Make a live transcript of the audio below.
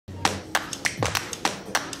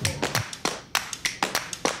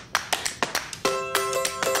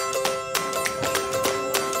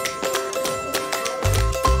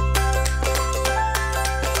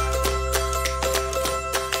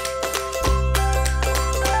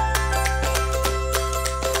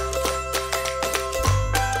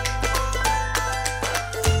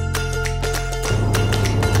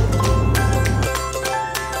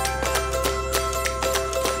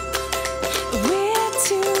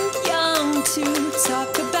to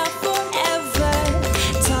talk about forever,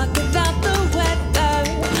 talk about the weather,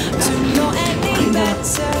 to know any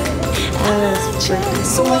better. I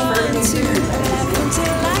just want to laugh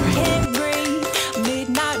until I can't breathe.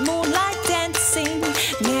 Midnight moonlight dancing,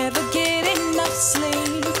 never get enough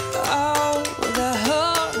sleep. Oh, the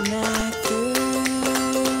whole night through.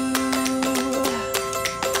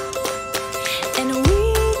 And we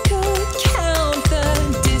could count the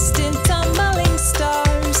distant tumbling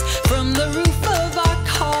stars from the roof of our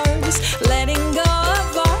cars, letting go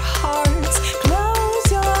of our hearts.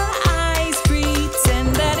 Close your eyes,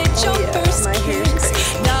 pretend that it's your first kiss.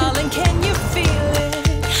 Darling, can you feel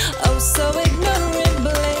it? Oh, so ignorant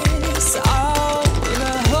bliss. Oh,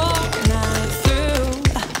 the whole night through.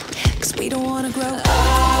 'Cause we don't wanna grow up.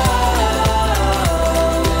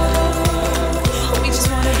 We just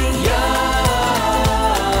wanna be young.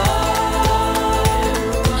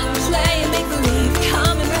 Play and make believe,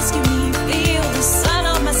 come and rescue me. Feel the sun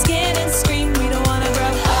on my skin and scream. We don't wanna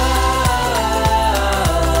grow up.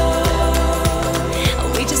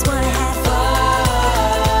 We just wanna have fun.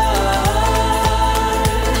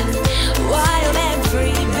 Wild and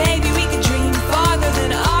free, baby, we could dream farther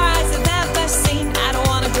than our eyes have ever seen. I don't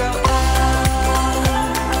wanna grow up.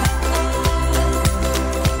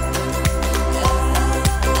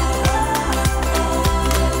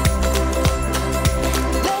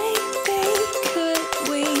 Baby, could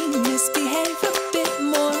we misbehave a bit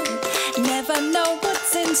more? Never know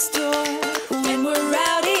what's in store when we're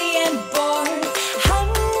rowdy and bored.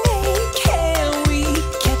 Honey, can we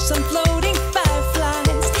catch some floating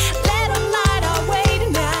fireflies? Let 'em light our way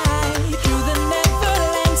tonight through the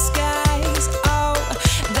neverland skies. Oh,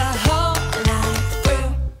 the whole night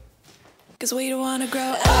through. 'Cause we don't wanna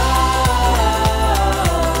grow up.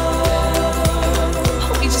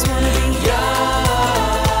 We just wanna be young.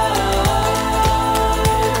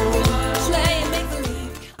 Play and make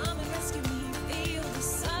believe, come and rescue me. Feel the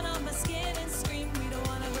sun on my skin and scream. We don't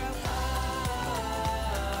wanna grow up.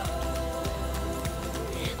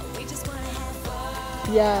 We just wanna have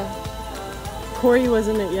fun. Yeah. Corey was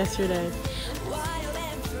in it yesterday. Wild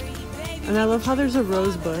and free, baby. And I love how there's a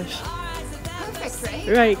rose bush. Perfect,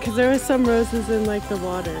 right? Right, because there was some roses in like the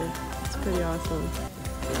water. It's pretty awesome.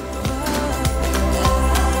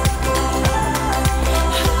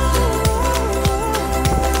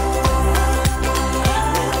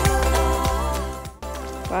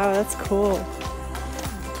 Wow, that's cool.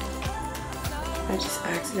 I just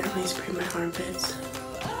accidentally sprayed my armpits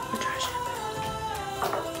with trash.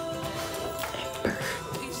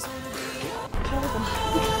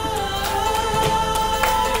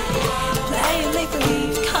 Play and make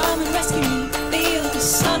believe, come and rescue me. Feel the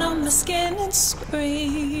sun on my skin and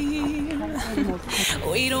scream.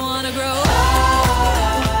 We don't wanna grow up.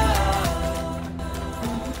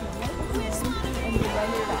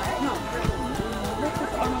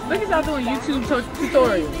 Look at y'all doing YouTube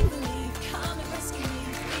tutorials. Come and rescue me.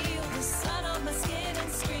 Feel the sun on my skin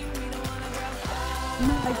and scream. We don't wanna grow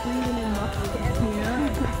up. Like breathing in muscles.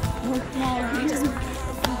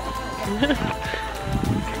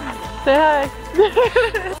 Say hi.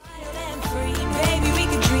 Wild and free, baby, we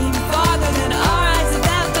could dream farther than our eyes have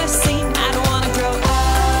ever seen. I don't wanna grow up.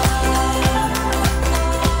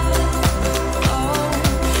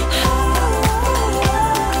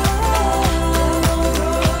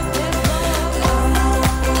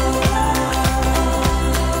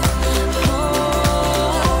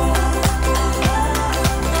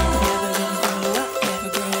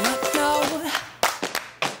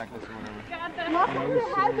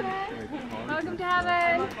 Welcome to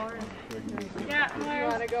heaven. Yeah, you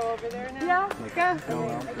want to go over there now? Yeah, let's go.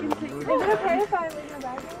 Is it okay if I leave my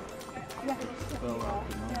bag?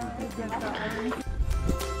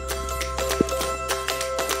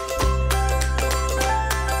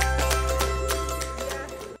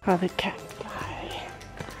 How the cat fly.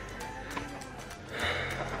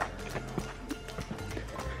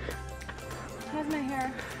 How's my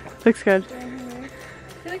hair? Looks good. I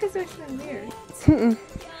feel like it's actually weird.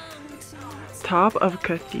 Top of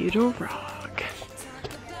Cathedral Rock.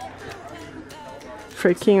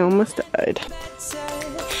 Freaking almost died.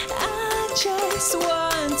 I just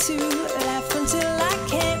want to laugh until I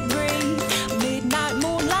can't breathe. Midnight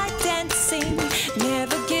moonlight dancing,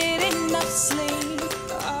 never get enough sleep.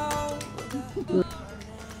 Oh.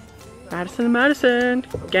 Madyson,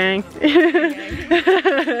 gang.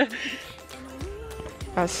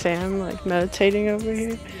 Sam like meditating over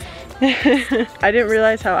here. I didn't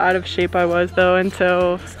realize how out of shape I was though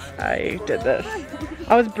until I did this.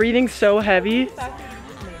 I was breathing so heavy.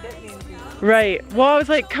 Right. Well, I was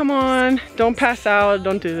like, come on, don't pass out,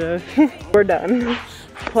 don't do this. We're done.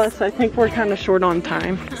 Plus, I think we're kind of short on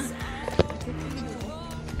time.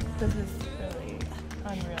 This is really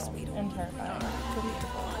unreal and terrifying.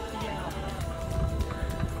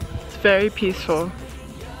 It's very peaceful.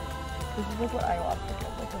 This is like what ayahuasca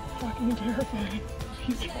gets, like a fucking terrifying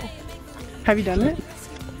peaceful. Have you done it?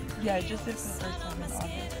 Yeah, I just did for the first time in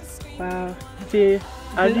August. Wow. See,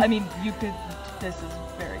 I mean, you could, this is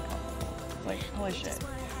very comfortable. It's like, holy shit.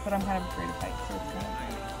 But I'm kind of afraid of heights, so it's kind of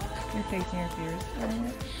like, you're facing your fears during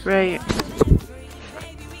it. right.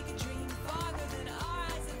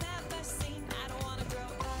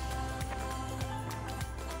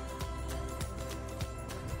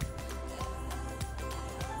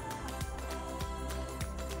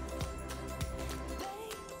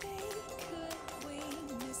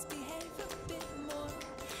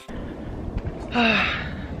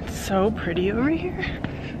 It's so pretty over here.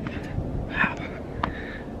 Wow.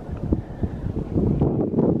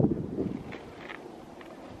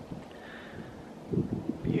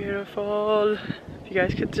 Beautiful. If you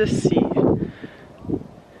guys could just see. Let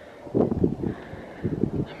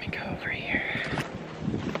me go over here.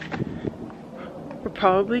 We're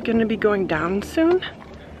probably gonna be going down soon.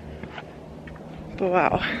 But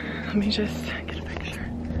wow, let me just get a picture.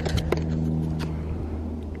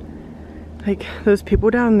 Like those people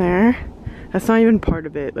down there, that's not even part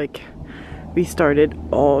of it. Like we started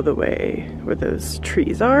all the way where those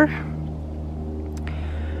trees are.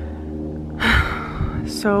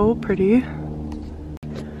 So pretty.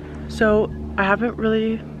 So I haven't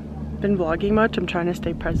really been vlogging much. I'm trying to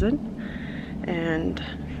stay present and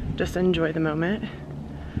just enjoy the moment.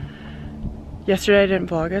 Yesterday I didn't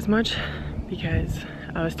vlog as much because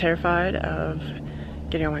I was terrified of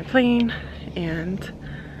getting on my plane and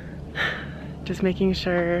just making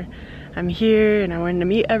sure I'm here, and I wanted to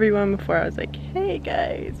meet everyone before I was like, hey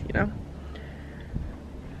guys, you know.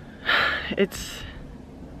 It's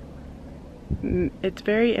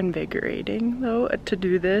very invigorating though to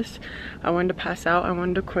do this. I wanted to pass out, I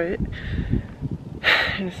wanted to quit.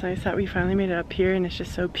 And it's nice that we finally made it up here, and it's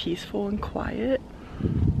just so peaceful and quiet.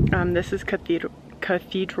 This is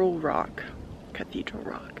Cathedral Rock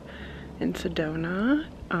in Sedona.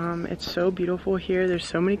 It's so beautiful here. There's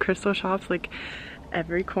so many crystal shops, like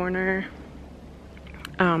every corner.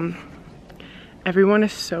 Everyone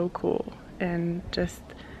is so cool and just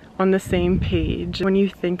on the same page. When you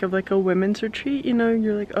think of like a women's retreat, you know,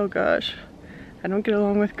 you're like, oh gosh, I don't get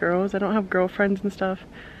along with girls, I don't have girlfriends and stuff.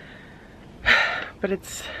 But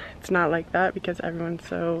it's not like that because everyone's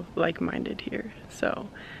so like-minded here. So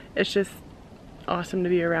it's just awesome to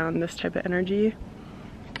be around this type of energy.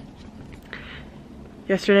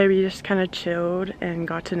 Yesterday we just kind of chilled and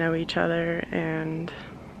got to know each other, and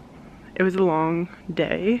it was a long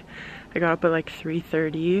day. I got up at like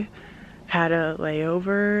 3:30, had a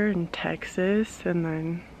layover in Texas, and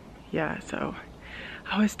then yeah, so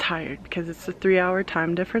I was tired because it's a 3-hour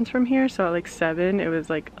time difference from here. So at like 7 it was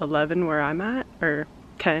like 11 where I'm at, or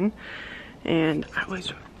 10, and I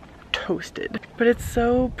was toasted. But it's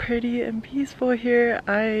so pretty and peaceful here.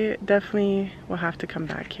 I definitely will have to come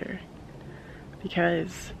back here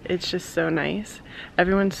because it's just so nice.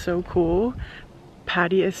 Everyone's so cool.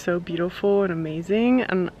 Pattie is so beautiful and amazing,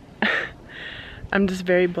 and I'm just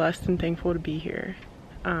very blessed and thankful to be here.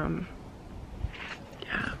 Yeah,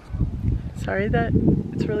 sorry that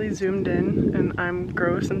it's really zoomed in and I'm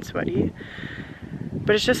gross and sweaty,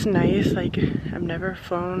 but it's just nice. Like, I've never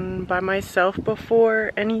flown by myself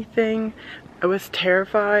before anything. I was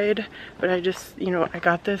terrified, but I just, you know, I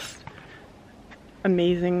got this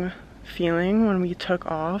amazing feeling when we took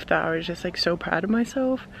off that I was just like so proud of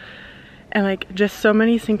myself. And like just so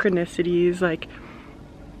many synchronicities. Like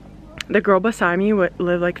the girl beside me lived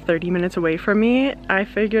like 30 minutes away from me, I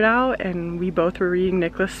figured out, and we both were reading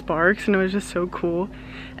Nicholas Sparks, and it was just so cool.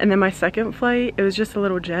 And then my second flight, it was just a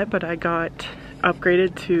little jet, but I got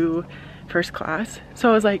upgraded to first class. So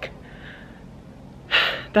I was like,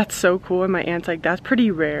 that's so cool. And my aunt's like, that's pretty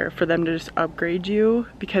rare for them to just upgrade you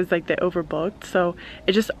because like they overbooked. So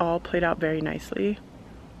it just all played out very nicely.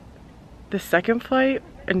 The second flight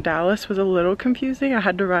in Dallas was a little confusing. I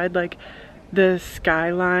had to ride like the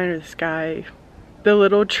Skyline or the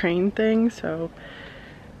little train thing. So,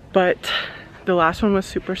 but the last one was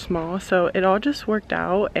super small, so it all just worked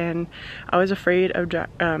out. And I was afraid of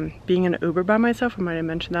being in an Uber by myself. I might have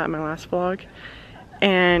mentioned that in my last vlog.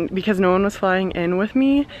 And because no one was flying in with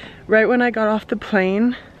me, right when I got off the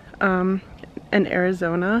plane in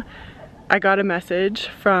Arizona, I got a message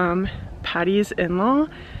from Pattie's in-law,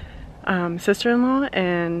 sister-in-law,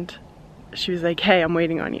 and she was like, hey, I'm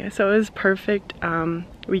waiting on you. So it was perfect.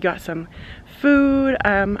 We got some food.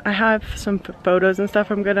 I have some photos and stuff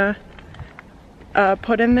I'm gonna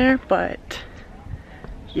put in there, but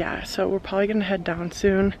yeah, so we're probably gonna head down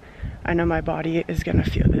soon. I know my body is gonna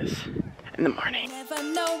feel this in the morning. Never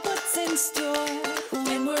know what's in store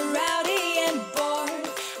when we're rowdy and bored.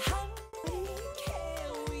 How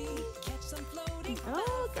can we catch some floating?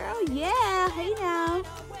 Oh, girl, yeah. Hey now.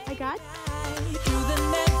 I got you. Through the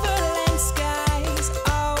Neverland skies,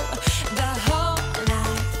 oh, the whole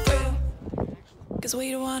night through. 'Cause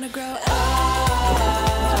we don't wanna grow up.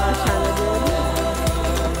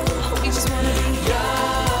 We just wanna be young.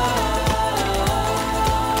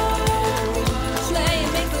 Play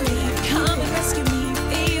and make believe, come and rescue me.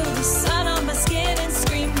 Feel the sun on my skin and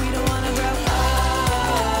scream. We don't wanna grow up.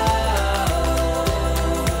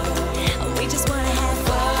 We just wanna have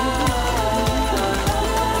fun.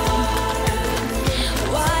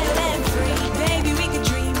 Wild and free, baby, we could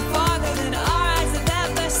dream farther than our eyes have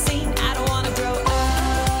ever seen. I don't wanna grow up.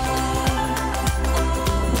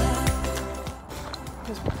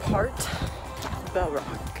 This part Bell Rock.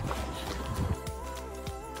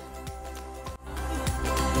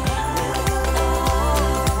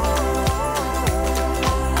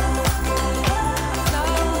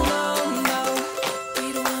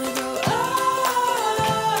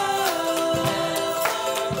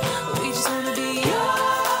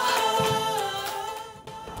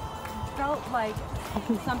 Felt like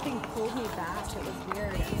something pulled me back. It was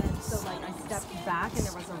weird. And then so like I stepped back and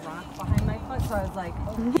there was a rock behind my foot. So I was like,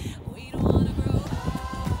 oh.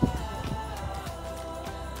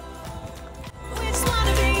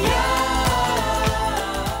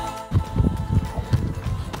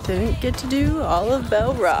 Didn't get to do all of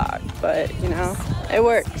Bell Rock, but you know, it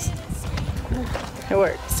works. It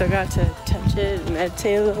worked. Still got to touch it and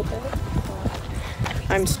meditate a little bit.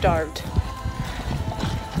 I'm starved.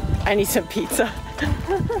 I need some pizza.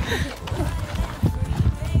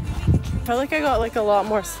 Felt like I got like a lot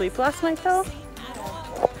more sleep last night though.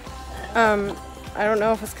 I don't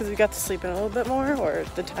know if it's because we got to sleep in a little bit more or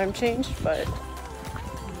the time changed, but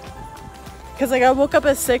because like I woke up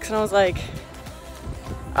at 6 and I was like,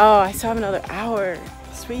 oh, I still have another hour.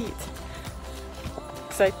 Sweet.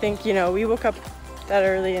 Because I think, you know, we woke up that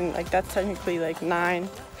early and like that's technically like 9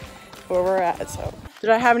 where we're at. So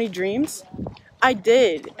did I have any dreams? I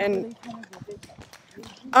did. And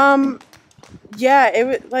yeah, it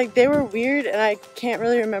was like they were weird and I can't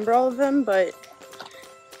really remember all of them, but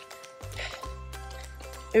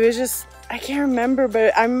it was just, I can't remember,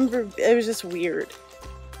 but I remember it was just weird.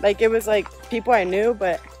 Like it was like people I knew,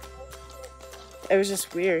 but it was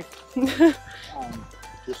just weird.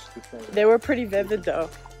 They were pretty vivid though.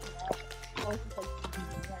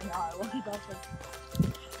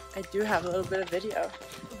 I do have a little bit of video.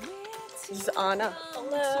 This is Anna.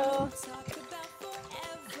 Hello.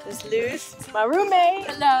 This is Luz, my roommate.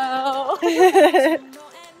 Hello.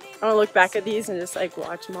 I want to look back at these and just like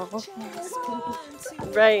watch them all.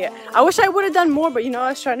 Right. I wish I would have done more, but you know, I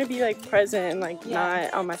was trying to be like present and like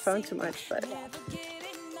not on my phone too much, but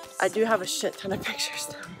I do have a shit ton of pictures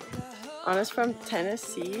though. Anna's from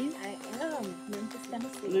Tennessee. I am. Memphis,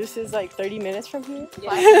 Tennessee. Luce is like 30 minutes from here.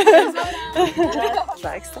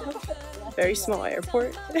 Flagstaff. Very small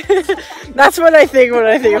airport. That's what I think when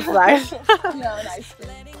I think of Flagstaff.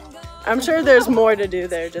 I'm sure there's more to do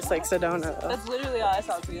there, just like Sedona though. That's literally all I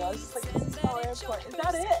saw for you. I was just like, this is small airport. Is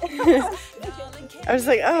that it? I was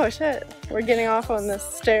like, oh shit, we're getting off on this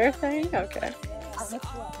stair thing? Okay.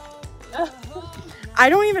 I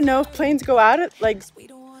don't even know if planes go out at, like,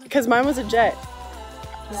 because mine was a jet.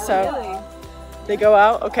 So, they go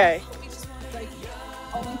out? Okay.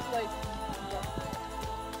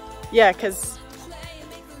 Yeah, because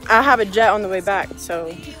I have a jet on the way back,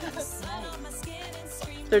 so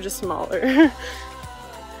they're just smaller.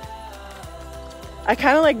 I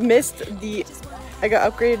kind of like missed I got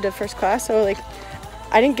upgraded to first class, so like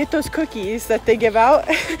I didn't get those cookies that they give out.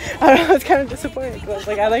 I don't know, I was kind of disappointed because I was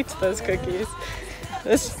like, I liked those cookies.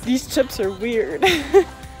 These chips are weird.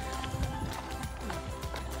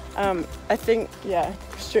 I think, yeah,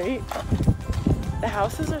 straight. The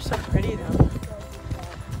houses are so pretty though.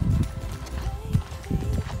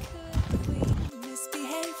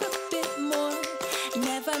 Misbehave a bit more.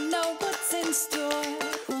 Never know what's in store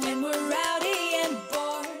when we're rowdy and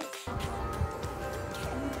bored.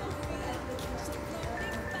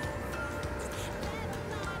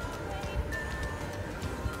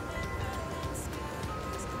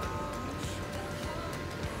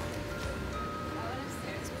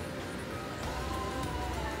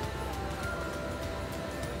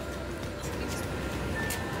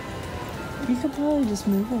 You could probably just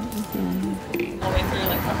move it. All the way through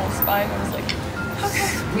like the whole spine. I was like, okay.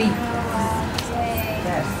 Sweet.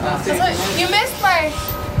 Yes. You missed my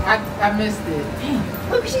I missed it.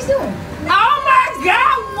 Look what she's doing. Oh my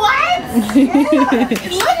God! What?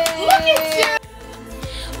 look at you.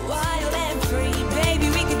 Wild and free, baby,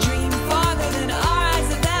 we could dream farther than our eyes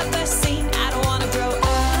have ever seen. I don't wanna grow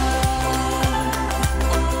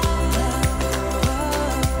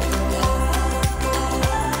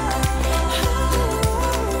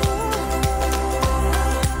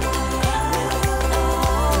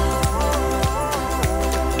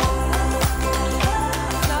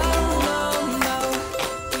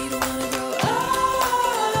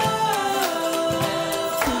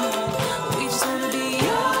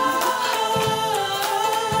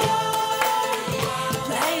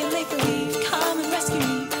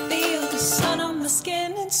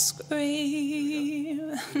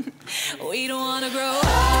we don't wanna grow up.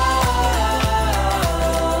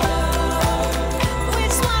 We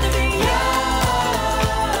just wanna be young.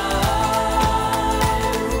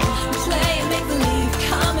 Play and make believe.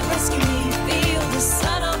 Come and rescue me. Feel the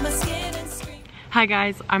sun on my skin and scream. Hi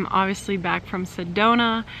guys, I'm obviously back from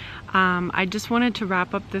Sedona. I just wanted to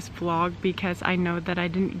wrap up this vlog because I know that I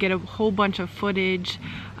didn't get a whole bunch of footage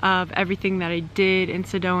of everything that I did in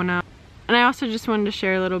Sedona. And I also just wanted to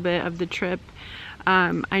share a little bit of the trip.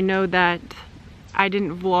 I know that I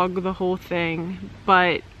didn't vlog the whole thing,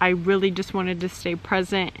 but I really just wanted to stay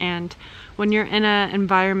present. And when you're in an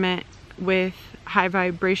environment with high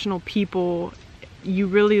vibrational people, you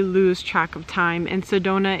really lose track of time. And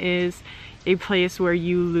Sedona is a place where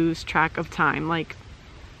you lose track of time. Like,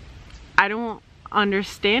 I don't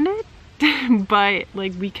understand it, but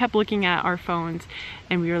like we kept looking at our phones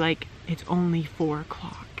and we were like, it's only 4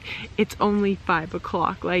 o'clock. It's only 5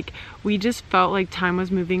 o'clock. Like, we just felt like time was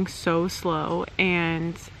moving so slow,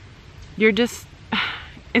 and you're just,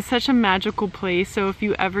 it's such a magical place. So if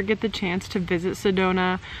you ever get the chance to visit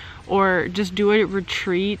Sedona or just do a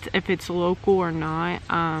retreat, if it's local or not,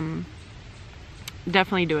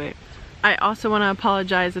 definitely do it. I also want to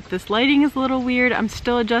apologize if this lighting is a little weird. I'm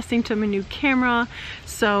still adjusting to my new camera,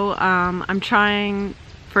 so I'm trying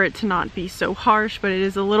for it to not be so harsh, but it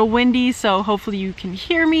is a little windy, so hopefully you can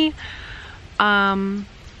hear me. But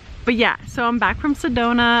yeah, so I'm back from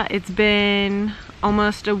Sedona. It's been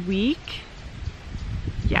almost a week.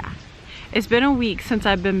 Yeah, it's been a week since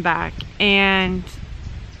I've been back, and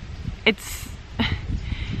it's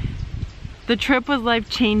the trip was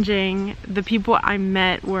life-changing. The people I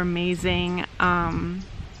met were amazing.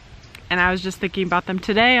 And I was just thinking about them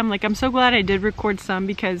today. I'm like, I'm so glad I did record some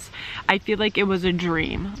because I feel like it was a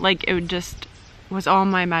dream. Like, it just was all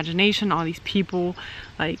my imagination, all these people.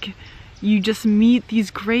 Like, you just meet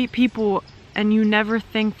these great people and you never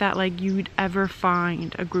think that like you'd ever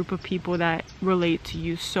find a group of people that relate to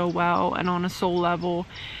you so well and on a soul level.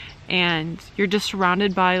 And you're just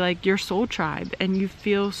surrounded by like your soul tribe and you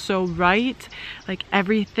feel so right. Like,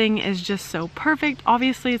 everything is just so perfect.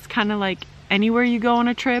 Obviously, it's kind of like anywhere you go on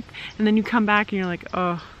a trip and then you come back and you're like,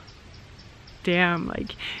 oh damn,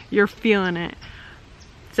 like you're feeling it.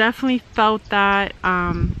 Definitely felt that.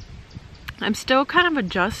 I'm still kind of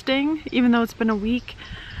adjusting even though it's been a week.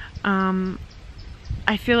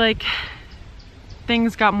 I feel like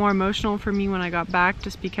things got more emotional for me when I got back,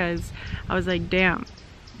 just because I was like, damn,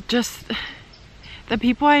 just the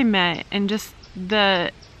people I met and just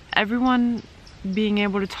everyone being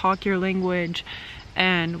able to talk your language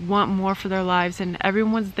and want more for their lives, and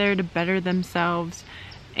everyone's there to better themselves.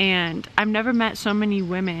 And I've never met so many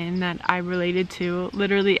women that I related to.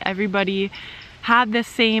 Literally everybody had the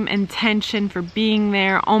same intention for being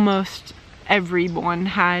there. Almost everyone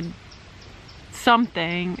had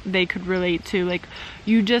something they could relate to. Like,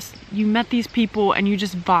 you met these people and you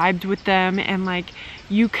just vibed with them and like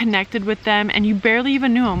you connected with them and you barely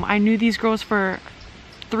even knew them. I knew these girls for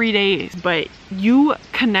 3 days, but you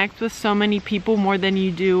connect with so many people more than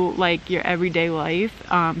you do like your everyday life,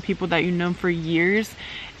 people that you know for years.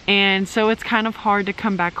 And so it's kind of hard to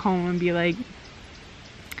come back home and be like,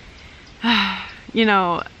 you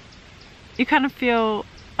know, you kind of feel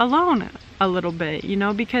alone a little bit, you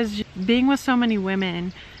know, because being with so many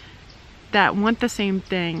women that want the same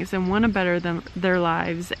things and want to better their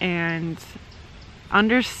lives and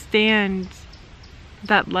understand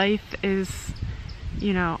that life is,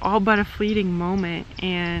 you know, all but a fleeting moment,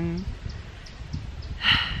 and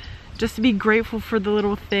just to be grateful for the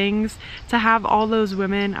little things, to have all those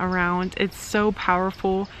women around. It's so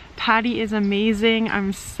powerful. Pattie is amazing.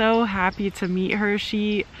 I'm so happy to meet her.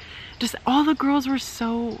 All the girls were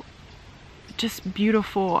so just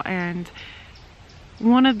beautiful and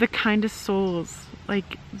one of the kindest souls.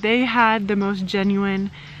 Like, they had the most genuine,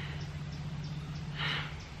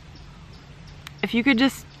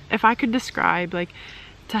 if I could describe like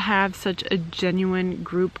to have such a genuine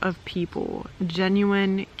group of people,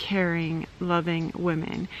 genuine, caring, loving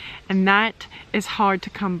women. And that is hard to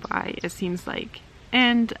come by, it seems like.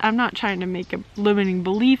 And I'm not trying to make a limiting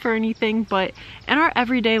belief or anything, but in our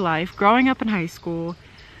everyday life, growing up in high school,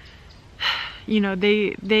 you know,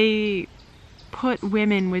 they put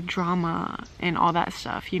women with drama and all that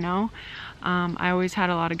stuff, you know. I always had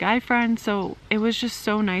a lot of guy friends, so it was just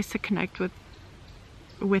so nice to connect with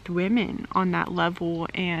women on that level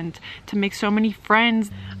and to make so many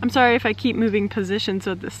friends. I'm sorry if I keep moving positions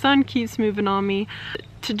so the sun keeps moving on me.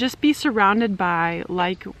 To just be surrounded by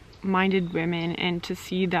like-minded women and to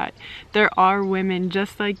see that there are women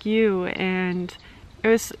just like you, and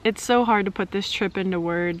it's so hard to put this trip into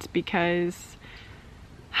words because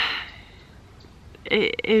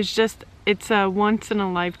it's a once in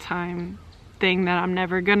a lifetime thing that I'm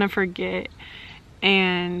never gonna forget.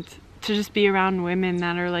 And to just be around women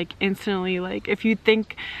that are like instantly, like, if you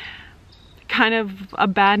think kind of a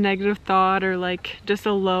bad negative thought or like just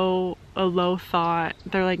a low thought,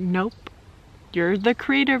 they're like, nope, you're the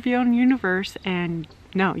creator of your own universe, and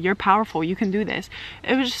no, you're powerful, you can do this.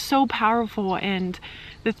 It was just so powerful. And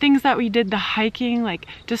the things that we did, the hiking, like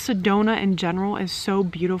just Sedona in general is so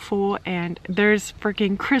beautiful, and there's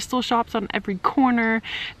freaking crystal shops on every corner,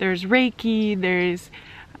 there's Reiki, there's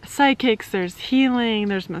psychics, there's healing,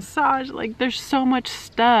 there's massage, like there's so much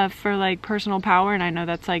stuff for like personal power. And I know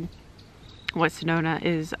that's like what Sedona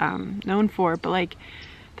is known for, but like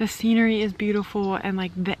the scenery is beautiful and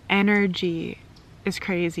like the energy is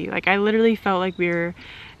crazy. Like I literally felt like we were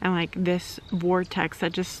in like this vortex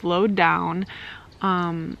that just slowed down.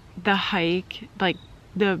 The hike, like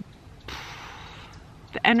the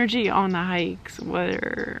energy on the hikes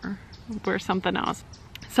were something else.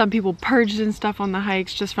 Some people purged and stuff on the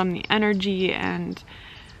hikes just from the energy, and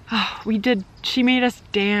she made us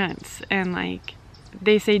dance, and like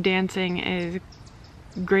they say dancing is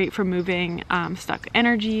great for moving stuck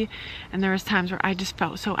energy. And there was times where I just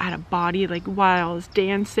felt so out of body, like while I was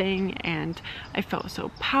dancing, and I felt so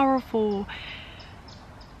powerful.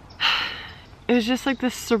 It was just like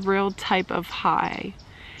this surreal type of high.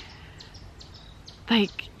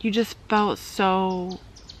 Like you just felt so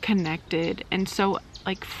connected and so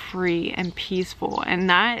like free and peaceful, and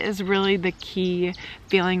that is really the key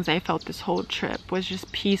feelings I felt this whole trip, was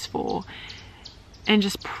just peaceful and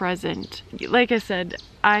just present. Like I said,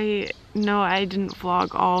 I know I didn't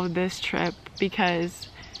vlog all of this trip because,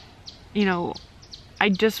 you know, I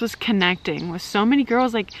just was connecting with so many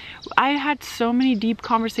girls. Like I had so many deep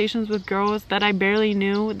conversations with girls that I barely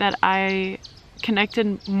knew, that I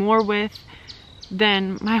connected more with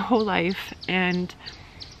than my whole life. And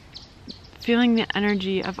feeling the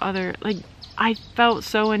energy of other, like I felt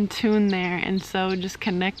so in tune there and so just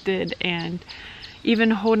connected. And even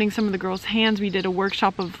holding some of the girls' hands, we did a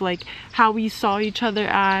workshop of like how we saw each other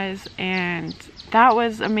as, and that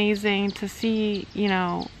was amazing to see, you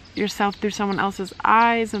know, yourself through someone else's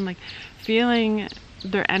eyes and like feeling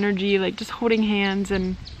their energy, like just holding hands.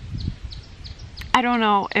 And I don't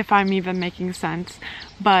know if I'm even making sense,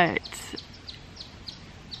 but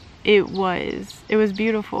it was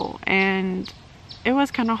beautiful, and it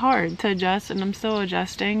was kind of hard to adjust, and I'm still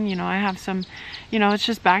adjusting. You know, I have some, you know, it's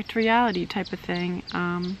just back to reality type of thing.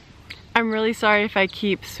 I'm really sorry if I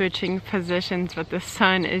keep switching positions, but the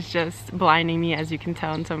sun is just blinding me, as you can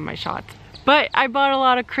tell in some of my shots. But I bought a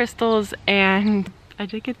lot of crystals, and I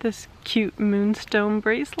did get this cute moonstone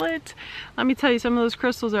bracelet. Let me tell you, some of those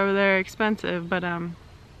crystals over there are expensive, but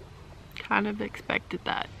kind of expected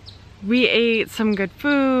that. We ate some good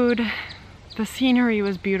food. The scenery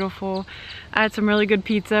was beautiful. I had some really good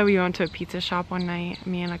pizza. We went to a pizza shop one night,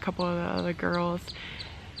 me and a couple of the other girls.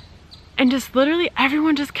 And just literally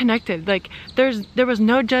everyone just connected. Like there was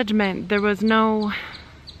no judgment. There was no,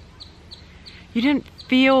 you didn't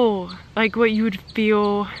feel like what you would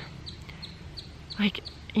feel like,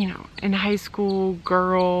 you know, in high school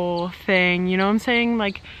girl thing, you know what I'm saying?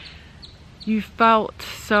 Like you felt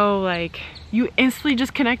so like, you instantly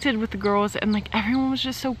just connected with the girls, and like everyone was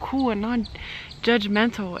just so cool and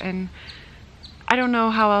non-judgmental, and I don't know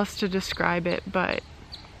how else to describe it, but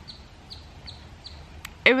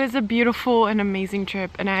it was a beautiful and amazing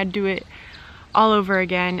trip, and I'd do it all over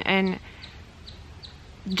again. And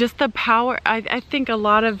just the power, I think a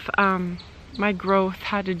lot of my growth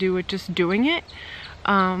had to do with just doing it.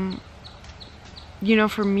 You know,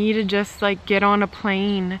 for me to just like get on a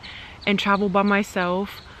plane and travel by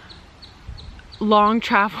myself, long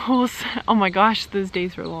travels, oh my gosh, those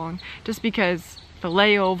days were long, just because the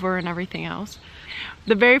layover and everything else.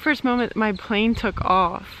 The very first moment my plane took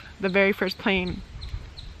off, the very first plane,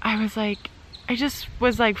 I was like, I just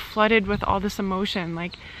was like flooded with all this emotion.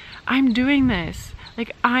 Like, I'm doing this.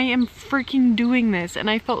 Like, I am freaking doing this. And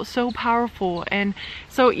I felt so powerful. And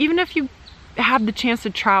so even if you have the chance to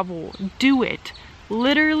travel, do it.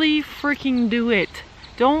 Literally freaking do it.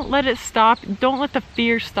 Don't let it stop. Don't let the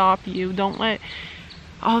fear stop you. Don't let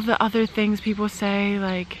all the other things people say,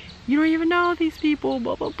 like, you don't even know these people,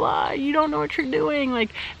 blah blah blah, you don't know what you're doing.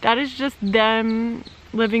 Like, that is just them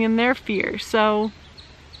living in their fear. So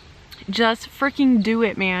just freaking do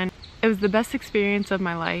it, man. It was the best experience of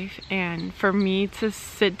my life, and for me to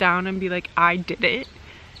sit down and be like, I did it,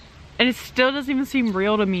 and it still doesn't even seem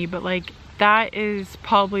real to me, but like, that is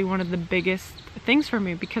probably one of the biggest things for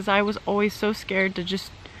me, because I was always so scared to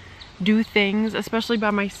just do things, especially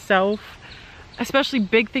by myself, especially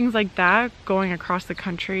big things like that, going across the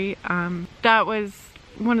country. That was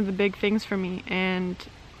one of the big things for me, and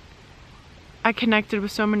I connected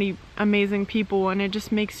with so many amazing people, and it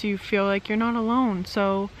just makes you feel like you're not alone.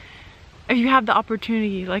 So if you have the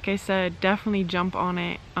opportunity, like I said, definitely jump on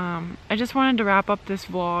it. I just wanted to wrap up this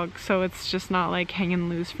vlog so it's just not like hanging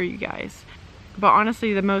loose for you guys. But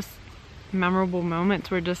honestly, the most memorable moments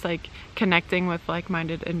were just like connecting with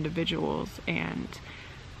like-minded individuals, and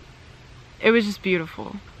it was just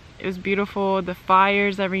beautiful. It was beautiful. The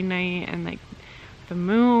fires every night, and like the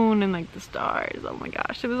moon and like the stars. Oh my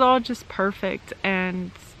gosh, it was all just perfect,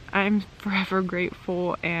 and I'm forever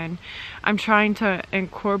grateful. And I'm trying to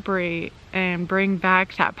incorporate and bring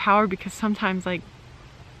back that power, because sometimes like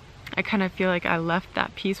I kind of feel like I left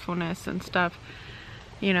that peacefulness and stuff,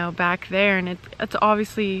 you know, back there, and it's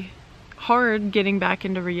obviously hard getting back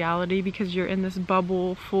into reality, because you're in this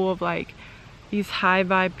bubble full of like these high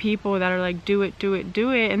vibe people that are like, do it, do it,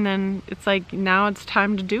 do it, and then it's like, now it's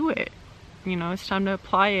time to do it, you know, it's time to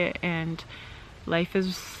apply it. And life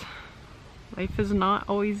is not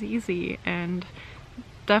always easy, and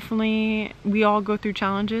definitely we all go through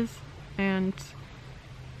challenges, and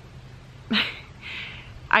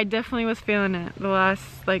I definitely was feeling it the last,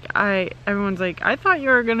 like, everyone's like, I thought you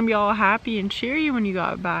were gonna be all happy and cheery when you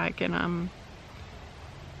got back, and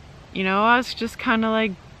you know, I was just kind of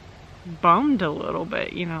like bummed a little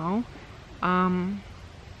bit, you know,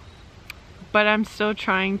 but I'm still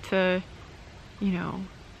trying to, you know,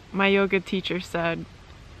 my yoga teacher said,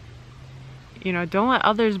 you know, don't let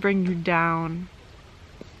others bring you down.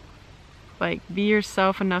 Like, be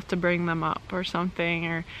yourself enough to bring them up, or something,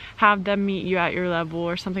 or have them meet you at your level,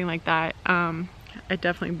 or something like that. I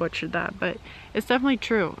definitely butchered that, but it's definitely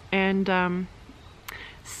true. And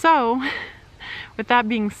so with that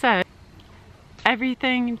being said,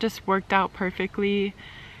 everything just worked out perfectly.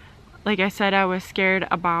 Like I said, I was scared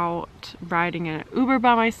about riding in an Uber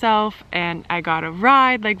by myself, and I got a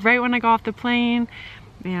ride like right when I got off the plane.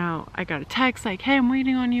 You know, I got a text like, hey, I'm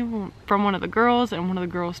waiting on you, from one of the girls, and one of the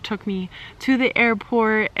girls took me to the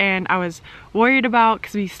airport. And I was worried about,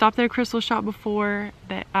 because we stopped at a crystal shop before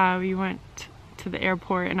that, we went to the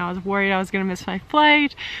airport, and I was worried I was gonna miss my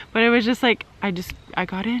flight, but it was just like, I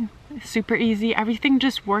got in super easy. Everything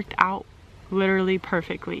just worked out literally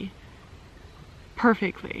perfectly,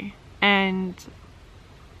 and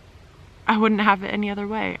I wouldn't have it any other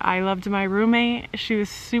way. I loved my roommate. She was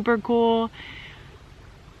super cool.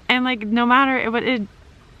 And like, no matter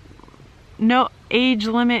no age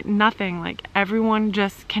limit, nothing, like everyone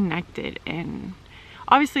just connected. And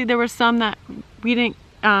obviously there were some that we didn't,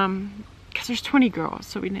 because there's 20 girls,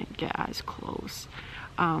 so we didn't get as close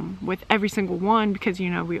with every single one, because, you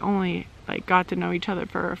know, we only like got to know each other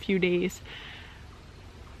for a few days.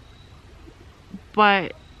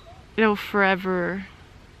 But it'll forever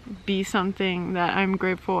be something that I'm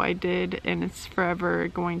grateful I did, and it's forever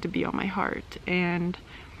going to be on my heart. And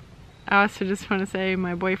I also just want to say,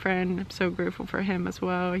 my boyfriend, I'm so grateful for him as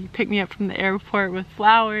well. He picked me up from the airport with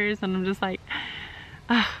flowers, and I'm just like,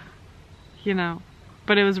 you know,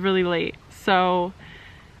 but it was really late. So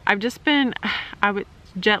I've just been, I was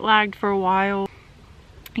jet lagged for a while.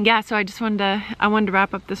 Yeah, so I wanted to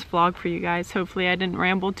wrap up this vlog for you guys. Hopefully I didn't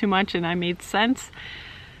ramble too much and I made sense.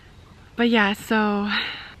 But yeah, so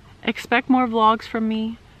expect more vlogs from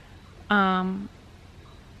me. I'm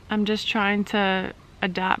just trying to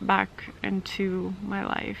adapt back into my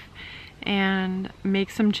life and make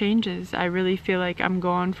some changes. I really feel like I'm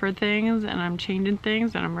going for things, and I'm changing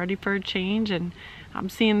things, and I'm ready for a change, and I'm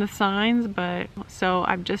seeing the signs. But so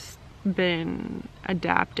I've just been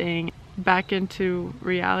adapting back into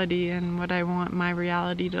reality and what I want my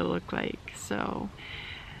reality to look like. So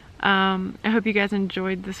I hope you guys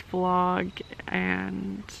enjoyed this vlog,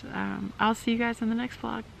 and I'll see you guys in the next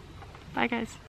vlog. Bye guys.